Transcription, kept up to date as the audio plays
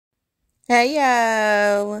Hey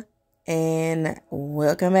y'all, and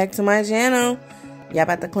welcome back to my channel. Y'all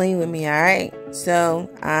about to clean with me, alright? So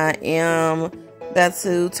I am about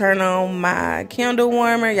to turn on my candle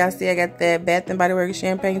warmer. Y'all see I got that Bath and Body Works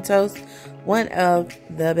Champagne Toast. One of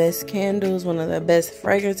the best candles, one of the best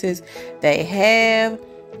fragrances they have.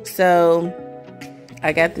 So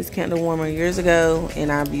I got this candle warmer years ago,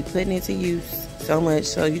 and I'll be putting it to use so much.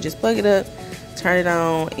 So you just plug it up, turn it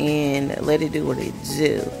on, and let it do what it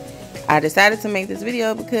do. I decided to make this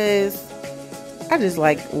video because I just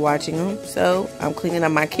like watching them. So I'm cleaning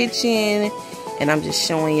up my kitchen, and I'm just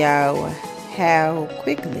showing y'all how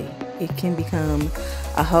quickly it can become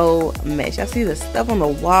a whole mess. Y'all see the stuff on the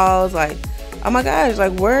walls, like, oh my gosh,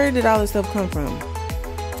 like where did all this stuff come from?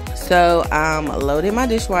 So I'm loading my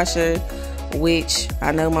dishwasher, which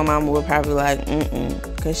I know my mama would probably like,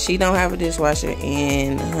 because she don't have a dishwasher,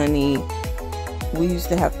 and honey, we used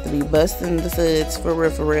to have to be busting the suds for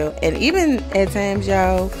real. And even at times,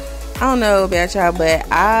 y'all, I don't know about y'all, but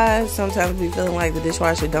I sometimes be feeling like the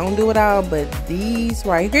dishwasher don't do it all, but these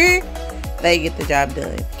right here, they get the job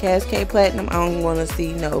done. Cascade Platinum, I don't want to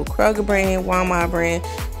see no Kroger brand, Walmart brand.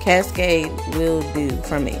 Cascade will do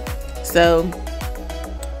for me. So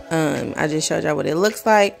I just showed y'all what it looks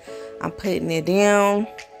like. I'm putting it down,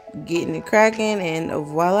 getting it cracking, and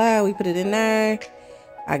voila, we put it in there.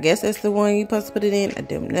 I guess that's the one you're supposed to put it in. I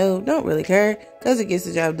don't know. Don't really care, because it gets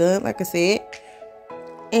the job done, like I said.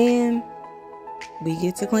 And we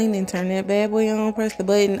get to clean and turn that bad boy on, press the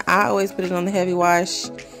button. I always put it on the heavy wash.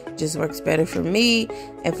 Just works better for me.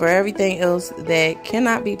 And for everything else that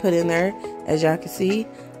cannot be put in there, as y'all can see,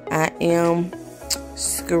 I am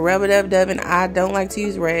scrub it up, dubbing. I don't like to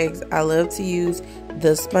use rags. I love to use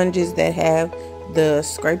the sponges that have the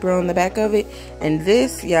scraper on the back of it. And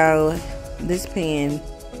this, y'all, this pan,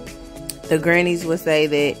 the grannies would say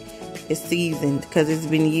that it's seasoned because it's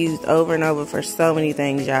been used over and over for so many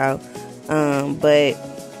things, y'all. But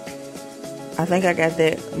I think I got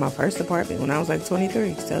that in my first apartment when I was like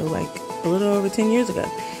 23, so like a little over 10 years ago.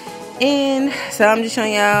 And so I'm just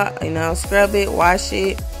showing y'all, you know, scrub it, wash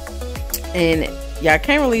it, and y'all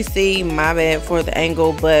can't really see, my bad for the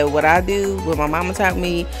angle, but what I do, what my mama taught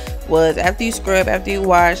me, was after you scrub, after you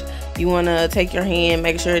wash, you want to take your hand,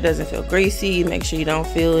 make sure it doesn't feel greasy, make sure you don't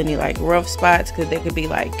feel any like rough spots, because they could be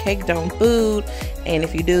like caked on food. And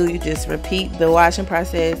if you do, you just repeat the washing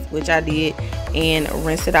process, which I did, and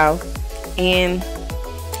rinse it off and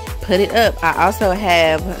put it up. I also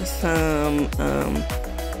have some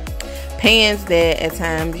pans that at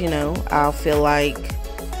times, you know, I'll feel like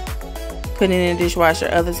putting in the dishwasher.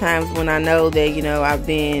 Other times when I know that, you know, I've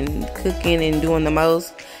been cooking and doing the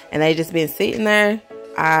most and they just been sitting there,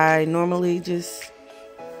 I normally just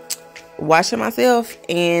wash it myself.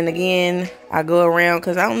 And again, I go around,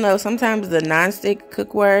 because I don't know, sometimes the non-stick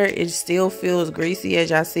cookware, it still feels greasy. As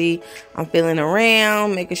y'all see, I'm feeling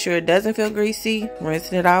around, making sure it doesn't feel greasy,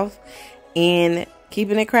 rinsing it off, and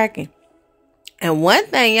keeping it cracking. And one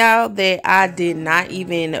thing, y'all, that I did not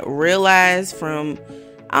even realize from,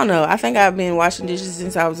 I don't know, I think I've been washing dishes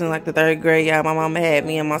since I was in like the 3rd grade, y'all. My mama had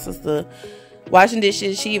me and my sister washing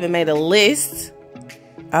dishes. She even made a list,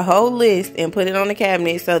 a whole list, and put it on the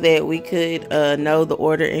cabinet so that we could know the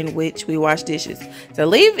order in which we wash dishes. So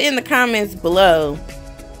leave in the comments below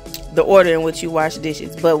the order in which you wash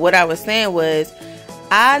dishes. But what I was saying was,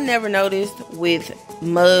 I never noticed with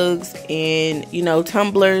mugs and, you know,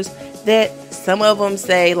 tumblers, that some of them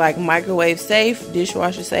say like microwave safe,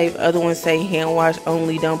 dishwasher safe. Other ones say hand wash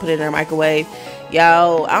only, don't put it in the microwave.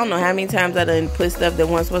 Y'all, I don't know how many times I done put stuff that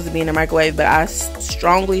wasn't supposed to be in the microwave, but I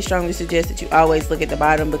strongly suggest that you always look at the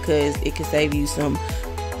bottom, because it can save you some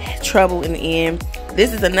trouble in the end.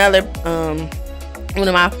 This is another one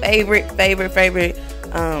of my favorite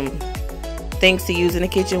things to use in the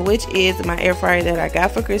kitchen, which is my air fryer that I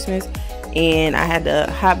got for Christmas. And I had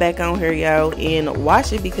to hop back on here, y'all, and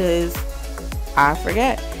wash it because I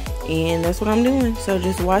forgot. And that's what I'm doing. So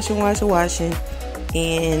just washing,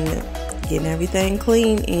 and getting everything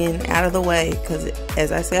clean and out of the way. Because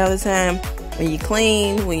as I say all the time, when you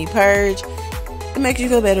clean, when you purge, it makes you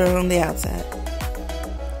feel better on the outside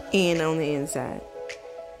and on the inside.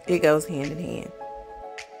 It goes hand in hand.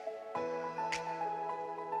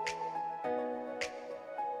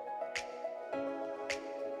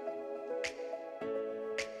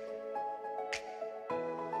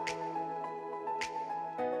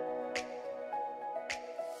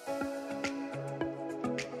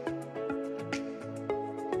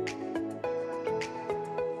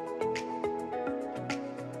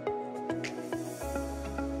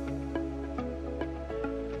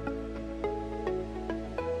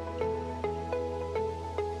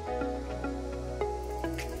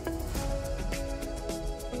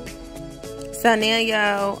 So now,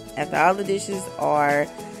 y'all, after all the dishes are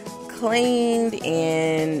cleaned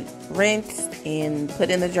and rinsed and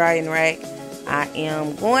put in the drying rack, I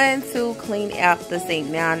am going to clean out the sink.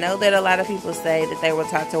 Now, I know that a lot of people say that they were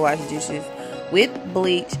taught to wash dishes with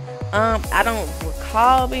bleach. I don't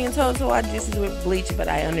recall being told to wash dishes with bleach, but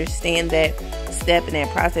I understand that step in that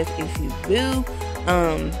process if you do.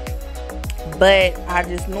 But I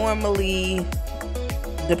just normally,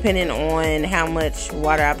 depending on how much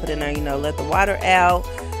water I put in there, let the water out.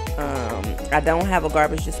 I don't have a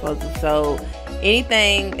garbage disposal, so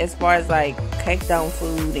anything as far as like caked on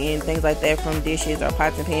food and things like that from dishes or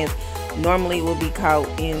pots and pans normally will be caught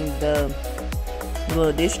in the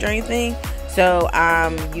little dish drain thing. So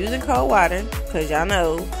I'm using cold water because y'all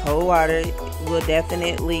know cold water will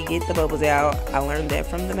definitely get the bubbles out. I learned that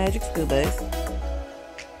from the Magic School Bus.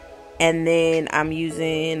 And then I'm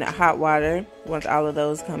using hot water once all of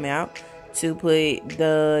those come out to put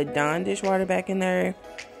the Dawn dishwater back in there.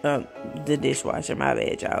 The dishwasher, my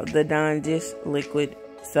bad, y'all. The Dawn dish liquid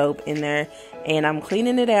soap in there. And I'm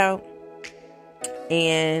cleaning it out.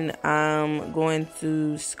 And I'm going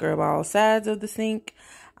to scrub all sides of the sink.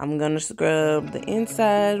 I'm going to scrub the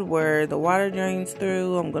inside where the water drains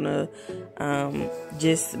through. I'm going to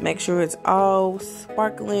just make sure it's all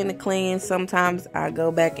sparkling and clean. Sometimes I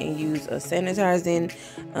go back and use a sanitizing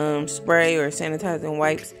spray or sanitizing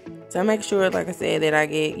wipes. So I make sure, like I said, that I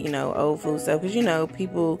get, old food stuff. Because,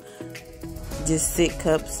 people just sit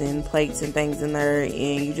cups and plates and things in there. And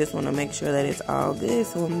you just want to make sure that it's all good.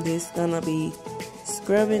 So I'm just going to be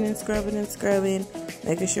scrubbing and scrubbing and scrubbing.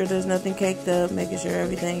 Making sure there's nothing caked up. Making sure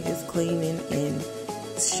everything is clean and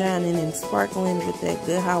shining and sparkling with that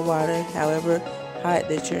good hot water. However hot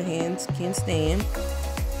that your hands can stand.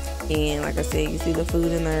 And like I said, you see the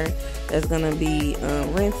food in there. That's going to be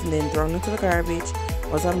rinsed and then thrown into the garbage.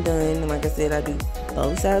 Once I'm done, and like I said, I do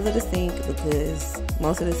both sides of the sink because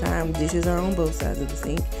most of the time dishes are on both sides of the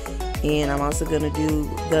sink. And I'm also going to do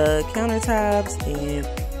the countertops and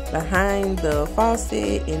behind the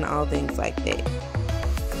faucet and all things like that.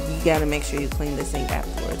 You got to make sure you clean the sink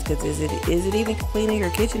afterwards, because is it even cleaning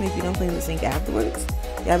your kitchen if you don't clean the sink afterwards?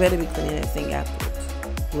 Y'all better be cleaning that sink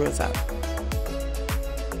afterwards. Real talk.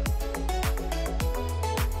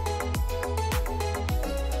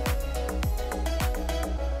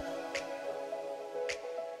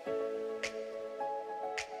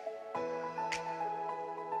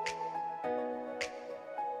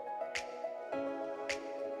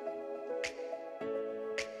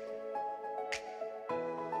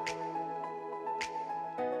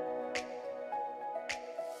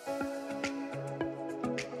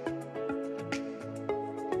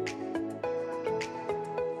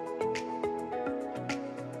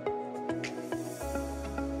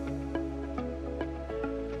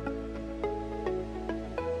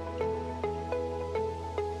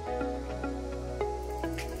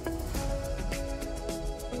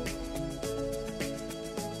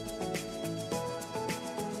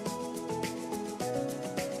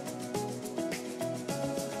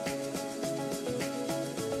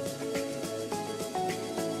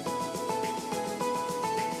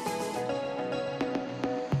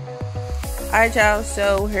 Alright, y'all,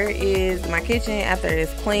 so here is my kitchen after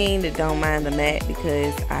it's cleaned. Don't mind the mat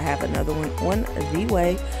because I have another one on the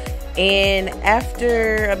way. And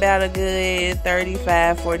after about a good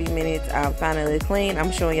 35-40 minutes, I'm finally clean.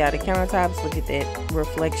 I'm showing y'all the countertops. Look at that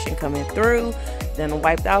reflection coming through. Then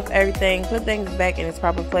wiped off everything, put things back in its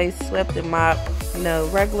proper place, swept and mopped,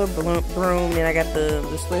 regular broom. And I got the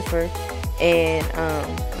Swiffer. And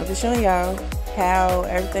I'm just showing y'all how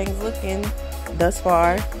everything's looking thus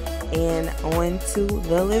far. And on to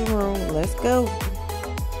the living room. Let's go.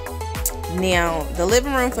 Now, the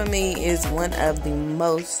living room for me is one of the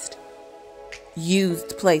most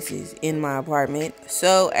used places in my apartment.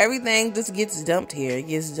 So everything just gets dumped here. It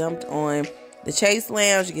gets dumped on the Chase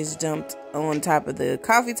Lounge. It gets dumped on top of the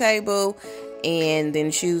coffee table. And then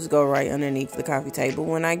shoes go right underneath the coffee table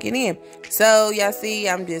when I get in. So y'all see,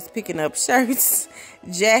 I'm just picking up shirts,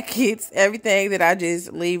 jackets, everything that I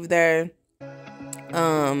just leave there.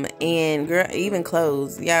 And girl, even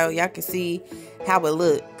clothes, y'all can see how it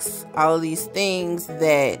looks. All these things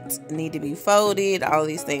that need to be folded, all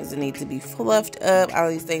these things that need to be fluffed up, all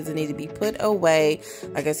these things that need to be put away.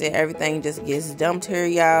 Like I said, everything just gets dumped here,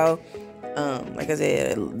 y'all. Like I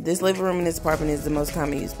said, this living room in this apartment is the most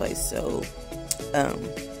common used place. So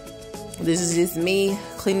this is just me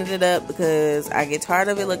cleaning it up because I get tired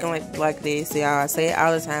of it looking like this. Y'all, I say it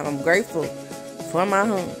all the time. I'm grateful for my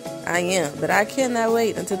home. I am, but I cannot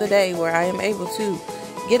wait until the day where I am able to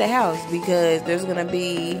get a house, because there's gonna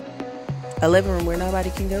be a living room where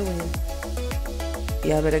nobody can go in.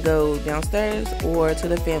 y'all better go downstairs or to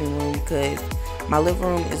the family room, because my living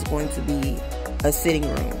room is going to be a sitting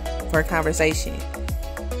room for conversation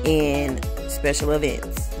and special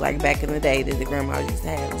events, like back in the day that the grandma used to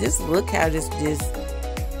have. Just look how just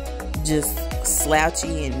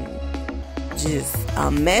slouchy and just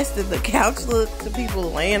a mess that the couch looks, to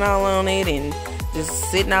people laying all on it and just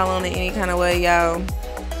sitting all on it any kind of way, y'all.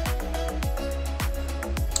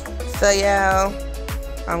 So y'all,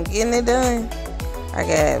 I'm getting it done. I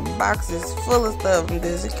got boxes full of stuff I'm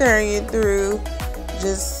just carrying through,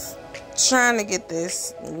 just trying to get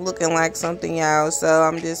this looking like something, y'all. So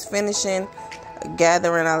I'm just finishing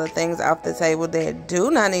gathering all the things off the table that do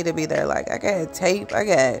not need to be there. Like, I got tape, I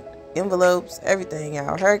got envelopes, everything,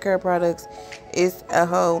 y'all. Hair care products. It's a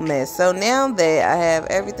whole mess. So now that I have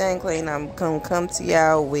everything clean, I'm gonna come to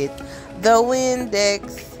y'all with the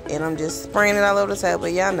Windex, and I'm just spraying it all over the table.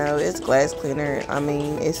 Y'all know it's glass cleaner. I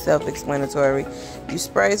mean, it's self-explanatory. You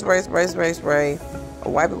spray,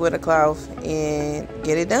 wipe it with a cloth, and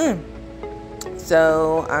get it done.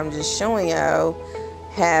 So I'm just showing y'all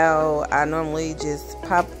how I normally just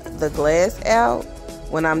pop the glass out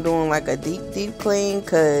when I'm doing like a deep clean,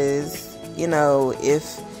 because, you know,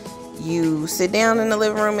 if you sit down in the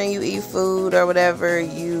living room and you eat food or whatever,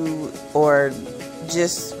 or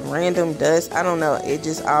just random dust, I don't know, it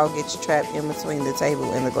just all gets trapped in between the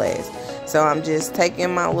table and the glass. So I'm just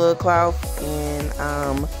taking my little cloth and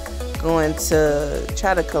I'm going to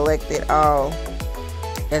try to collect it all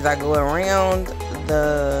as I go around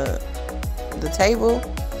the table,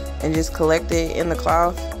 and just collect it in the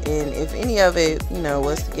cloth. And if any of it, you know,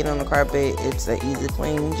 was to get on the carpet, it's an easy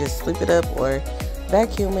clean. Just sweep it up or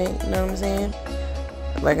vacuum it, you know what I'm saying?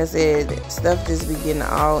 Like I said, stuff just be getting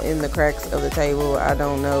all in the cracks of the table. I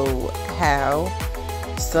don't know how.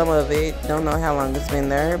 Some of it, don't know how long it's been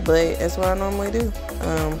there, but that's what I normally do.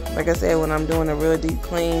 Like I said, when I'm doing a real deep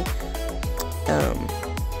clean, I'm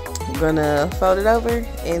gonna fold it over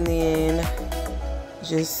and then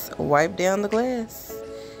just wipe down the glass.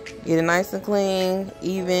 Get it nice and clean,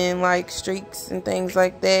 even like streaks and things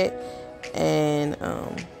like that, and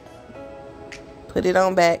put it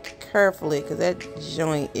on back carefully, because that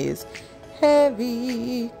joint is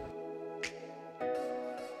heavy.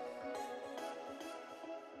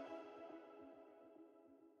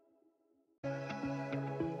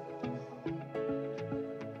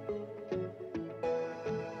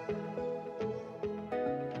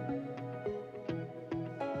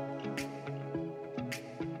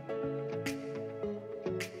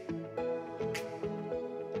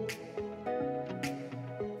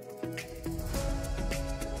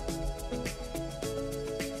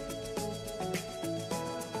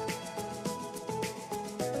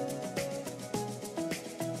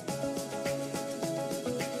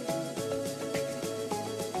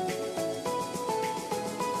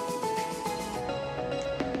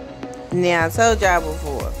 Now, I told y'all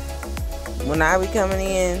before, when I be coming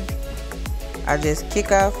in, I just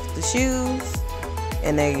kick off the shoes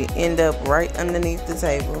and they end up right underneath the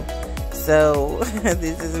table. So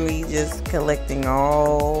this is me just collecting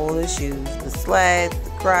all the shoes, the slides, the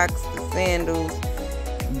Crocs, the sandals,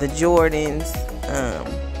 the Jordans,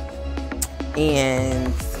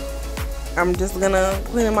 and I'm just gonna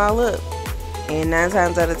clean them all up. And 9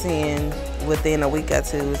 times out of 10, within a week or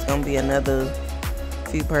two, it's gonna be another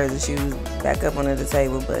few pairs of shoes back up under the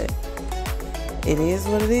table. But it is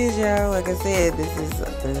what it is, y'all. Like I said, this is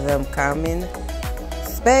a common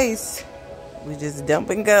space. We just dump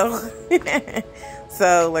and go.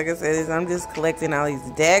 So like I said, I'm just collecting all these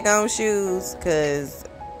daggone shoes, because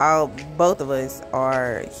both of us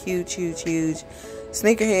are huge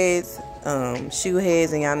sneakerheads, shoe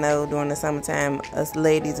heads. And y'all know, during the summertime, us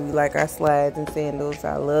ladies, we like our slides and sandals.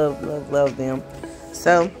 I love them.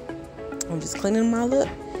 So I'm just cleaning them all up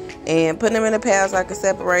and putting them in a pile so I can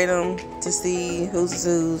separate them to see who's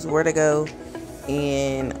who's, where to go.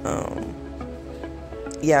 And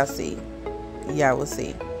y'all will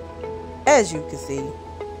see. As you can see,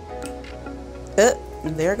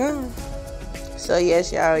 they're gone. So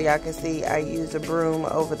yes, y'all can see I use a broom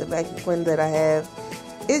over the vacuum cleaner that I have.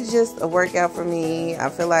 It's just a workout for me. I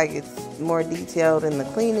feel like it's more detailed in the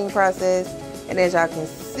cleaning process, and as y'all can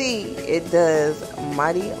see, it does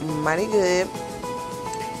mighty good.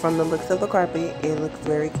 From the looks of the carpet, it looks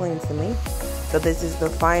very clean to me. So this is the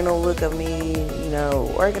final look of me,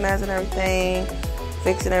 organizing everything,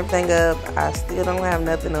 fixing everything up. I still don't have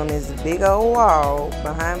nothing on this big old wall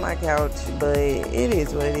behind my couch, but it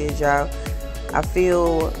is what it is, y'all. I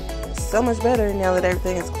feel so much better now that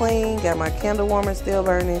everything is clean. Got my candle warmer still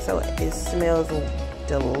burning, so it smells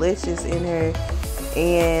delicious in here.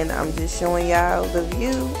 And I'm just showing y'all the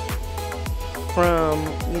view from,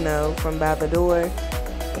 from by the door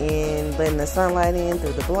and letting the sunlight in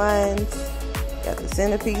through the blinds. Got the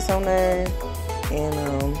centerpiece on there,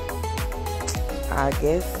 and I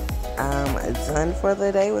guess I'm done for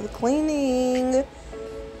the day with cleaning.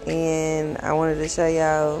 And I wanted to show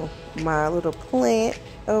y'all my little plant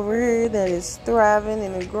over here that is thriving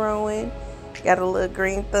and growing. Got a little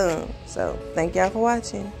green thumb. So thank y'all for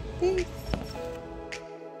watching. Peace.